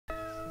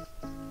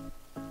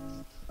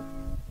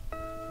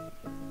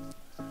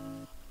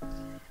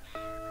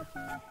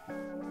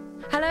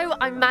Hello,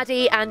 I'm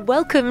Maddie and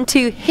welcome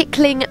to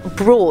Hickling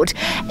Broad,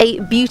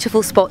 a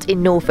beautiful spot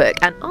in Norfolk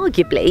and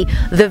arguably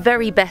the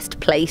very best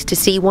place to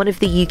see one of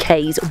the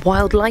UK's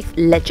wildlife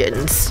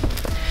legends.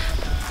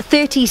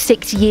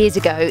 36 years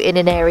ago, in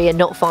an area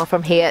not far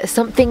from here,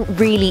 something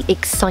really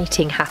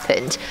exciting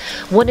happened.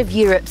 One of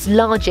Europe's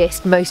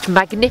largest, most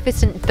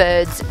magnificent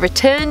birds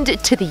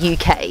returned to the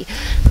UK,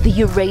 the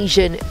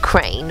Eurasian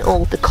crane,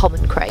 or the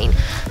common crane.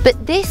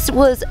 But this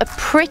was a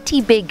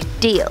pretty big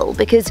deal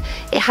because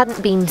it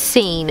hadn't been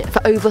seen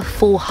for over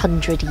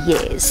 400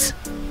 years.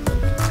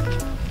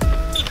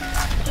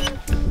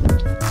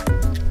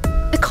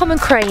 Common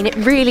crane, it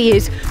really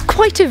is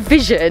quite a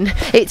vision.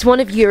 It's one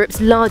of Europe's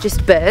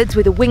largest birds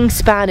with a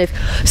wingspan of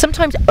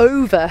sometimes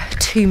over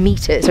 2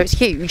 meters, so it's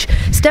huge.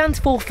 Stands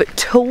 4 foot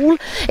tall.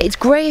 It's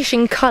greyish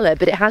in colour,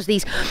 but it has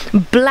these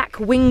black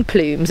wing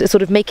plumes that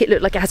sort of make it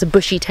look like it has a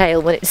bushy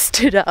tail when it's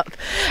stood up.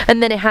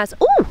 And then it has,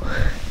 oh,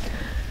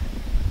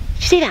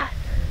 did you see that?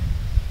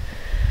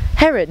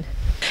 Heron.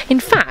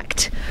 In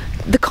fact,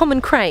 the common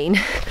crane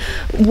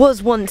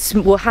was once,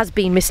 well, has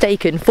been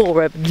mistaken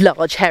for a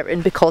large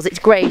heron because it's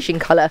greyish in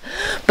colour,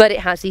 but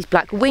it has these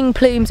black wing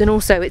plumes and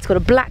also it's got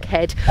a black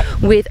head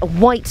with a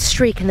white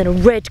streak and then a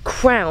red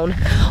crown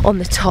on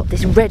the top,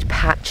 this red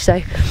patch. So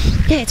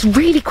yeah, it's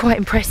really quite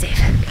impressive.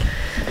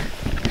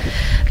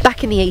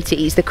 Back in the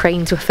 80s, the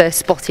cranes were first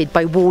spotted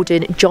by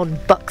warden John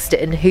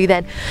Buxton, who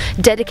then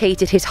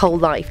dedicated his whole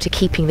life to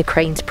keeping the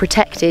cranes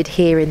protected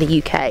here in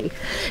the UK.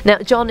 Now,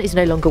 John is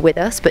no longer with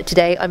us, but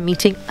today I'm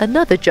meeting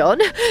another John,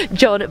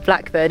 John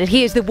Blackburn, and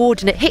he is the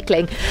warden at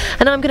Hickling,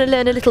 and I'm going to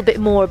learn a little bit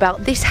more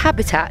about this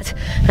habitat,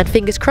 and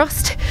fingers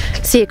crossed,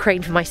 see a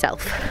crane for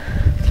myself.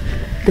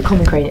 The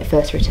common crane at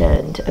first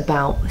returned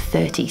about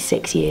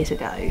 36 years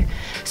ago.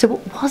 So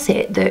what was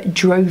it that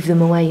drove them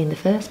away in the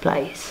first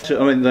place?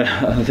 So, I mean,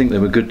 I think they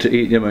were good to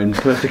eat. I mean,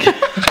 perfectly.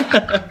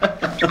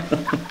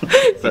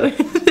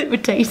 They were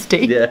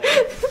tasty. Yeah.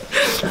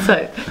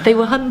 So they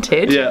were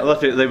hunted. Yeah,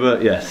 that's it. They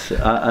were, yes.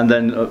 And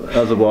then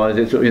otherwise,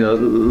 it's, you know,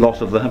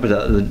 loss of the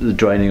habitat, the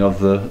draining of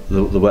the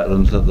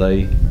wetlands that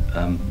they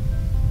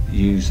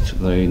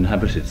they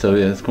inhabited. So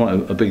yeah, it's quite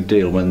a big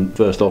deal when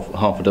first off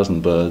half a dozen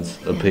birds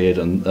appeared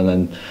and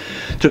then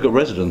took up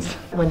residence.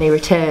 When they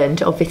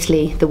returned,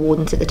 obviously the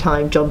wardens at the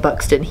time, John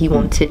Buxton, he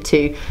wanted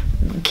to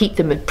keep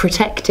them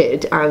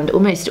protected and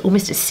almost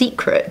a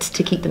secret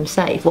to keep them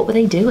safe. What were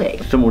they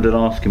doing? Someone did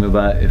ask him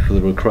about if there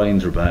were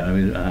cranes about. I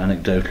mean,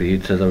 anecdotally, he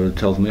said, I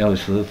told me, oh,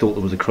 so I thought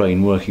there was a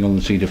crane working on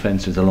the cedar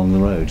fences along the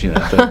road, you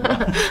know. So.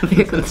 Like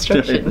a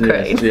construction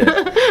crane.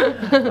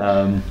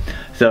 Yes.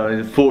 So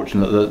it's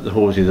fortunate that the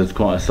Horsey has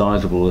quite a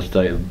sizable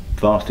estate, a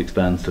vast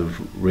expanse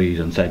of reed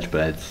and sedge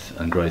beds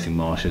and grazing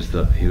marshes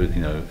that he was,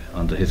 you know,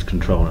 under his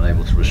control and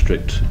able to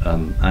restrict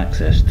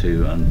access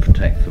to and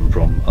protect them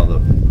from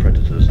other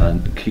predators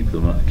and keep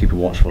a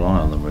watchful eye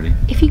on them, really.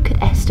 If you could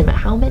estimate,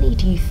 how many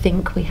do you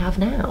think we have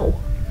now?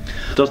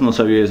 A dozen or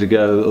so years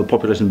ago, the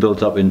population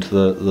built up into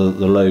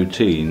the low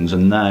teens,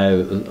 and now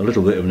a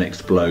little bit of an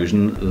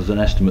explosion. There's an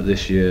estimate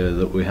this year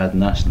that we had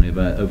nationally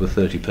about over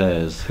 30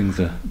 pairs. Things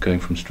are going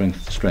from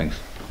strength to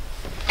strength.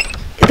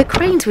 The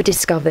cranes were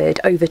discovered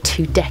over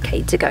 2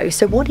 decades ago,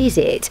 so what is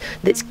it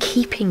that's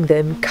keeping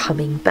them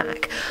coming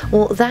back?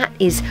 Well, that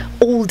is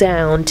all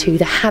down to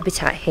the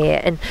habitat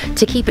here, and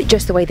to keep it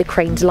just the way the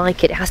cranes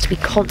like it has to be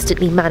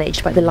constantly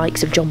managed by the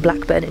likes of John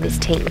Blackburn and his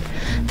team.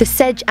 The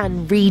sedge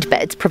and reed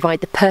beds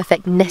provide the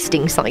perfect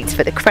nesting sites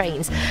for the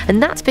cranes,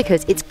 and that's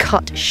because it's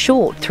cut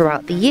short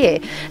throughout the year.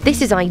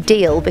 This is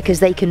ideal because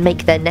they can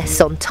make their nests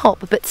on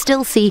top but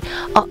still see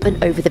up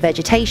and over the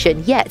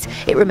vegetation, yet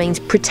it remains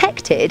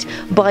protected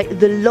by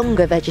the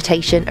longer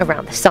vegetation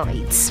around the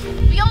sites.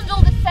 Beyond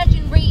all the sedge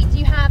and reeds,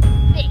 you have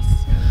this.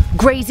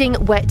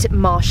 Grazing wet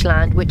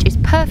marshland, which is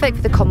perfect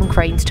for the common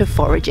cranes to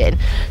forage in.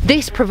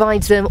 This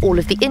provides them all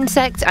of the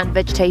insects and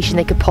vegetation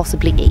they could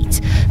possibly eat.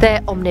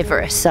 They're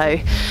omnivorous, so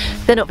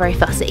they're not very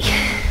fussy.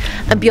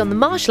 And beyond the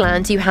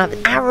marshlands, you have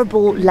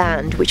arable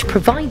land, which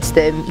provides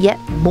them yet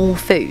more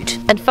food.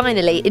 And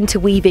finally,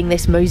 interweaving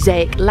this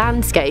mosaic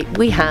landscape,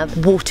 we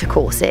have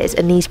watercourses,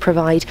 and these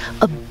provide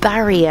a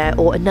barrier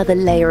or another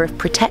layer of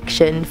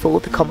protection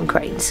for the common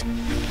cranes.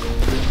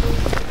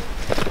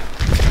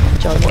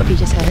 John, what have you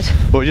just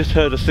heard? Well, we just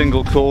heard a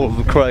single call of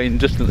the crane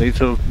distantly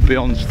to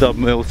beyond Stub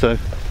Mill, so.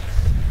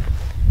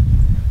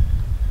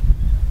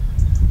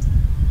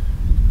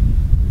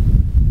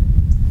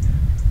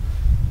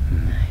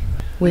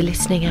 We're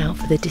listening out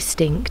for the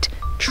distinct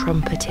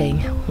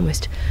trumpeting,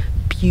 almost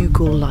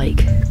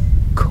bugle-like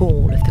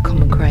call of the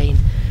common crane.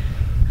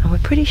 And we're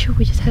pretty sure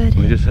we just heard it.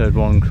 We just heard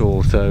one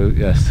call, so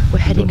yes. We're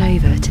heading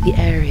over to the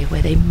area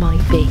where they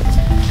might be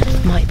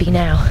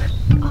now.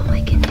 Oh my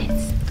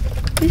goodness,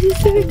 this is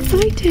so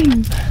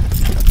exciting.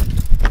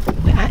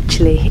 We're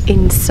actually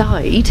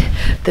inside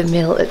the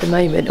mill at the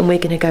moment, and we're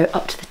going to go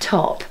up to the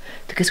top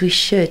because we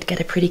should get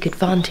a pretty good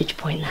vantage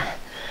point there.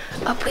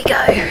 Up we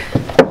go.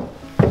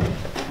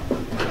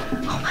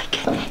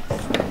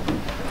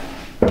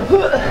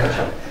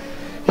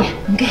 Yeah,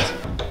 I'm good.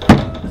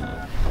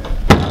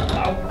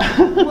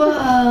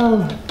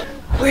 Whoa!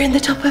 We're in the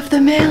top of the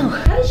mill.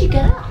 How did you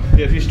get up?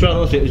 Yeah, if you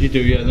straddle it as you do,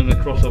 yeah, and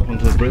then cross up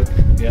onto the brick,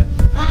 yeah.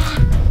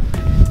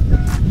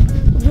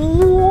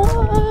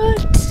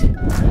 What?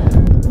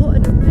 What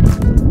an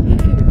amazing view.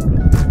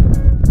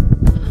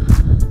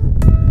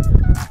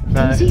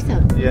 Can you see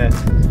some? Yeah,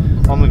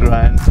 on the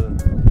ground, 2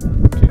 feet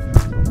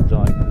on the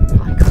dike.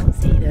 I can't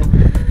see them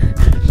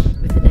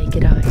with the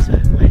naked eye, so I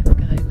might have a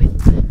go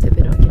with the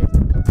binoculars.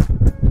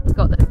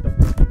 Got them.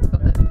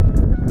 Got them.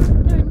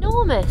 They're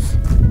enormous.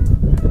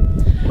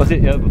 Was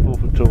it over 4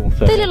 foot tall?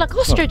 So They look like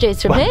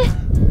ostriches from here.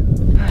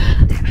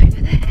 They're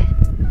over there.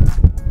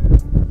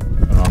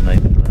 And our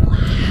naked land. Wow.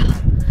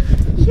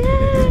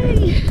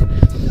 Yay!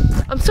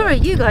 I'm sorry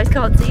you guys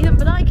can't see them,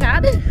 but I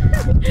can.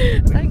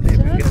 Thanks, Get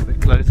a John.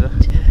 bit closer.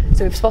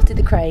 So we've spotted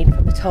the crane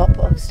from the top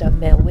of Stone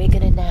Mill. We're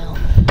going to now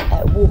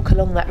walk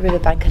along that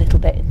riverbank a little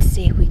bit and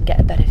see if we can get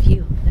a better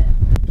view of them.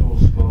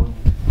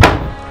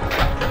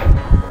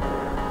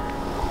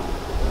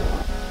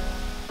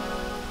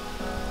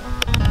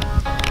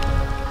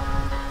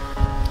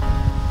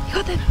 You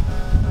got them?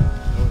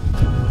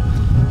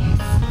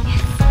 Yes,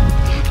 yes.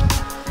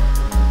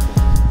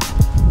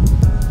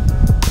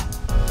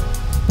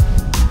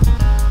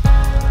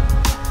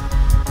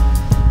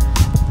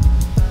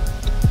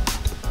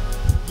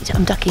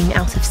 I'm ducking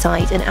out of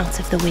sight and out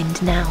of the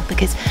wind now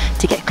because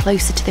to get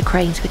closer to the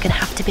cranes we're going to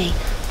have to be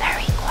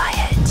very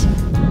quiet.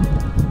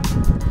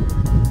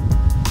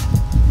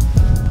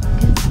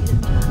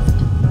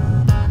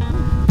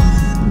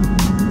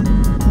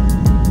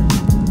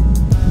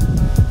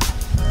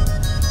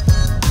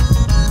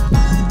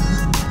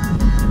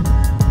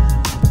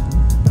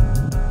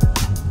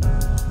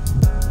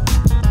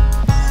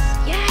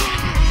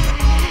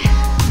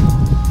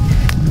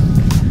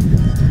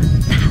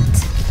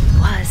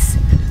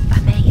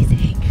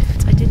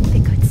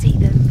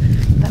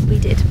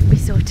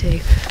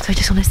 So I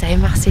just want to say a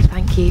massive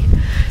thank you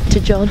to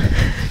John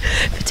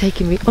for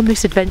taking me on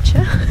this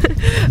adventure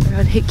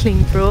around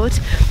Hickling Broad.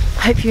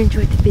 I hope you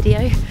enjoyed the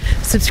video.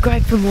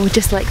 Subscribe for more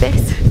just like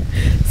this.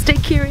 Stay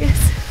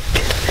curious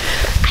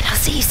and I'll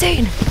see you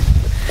soon.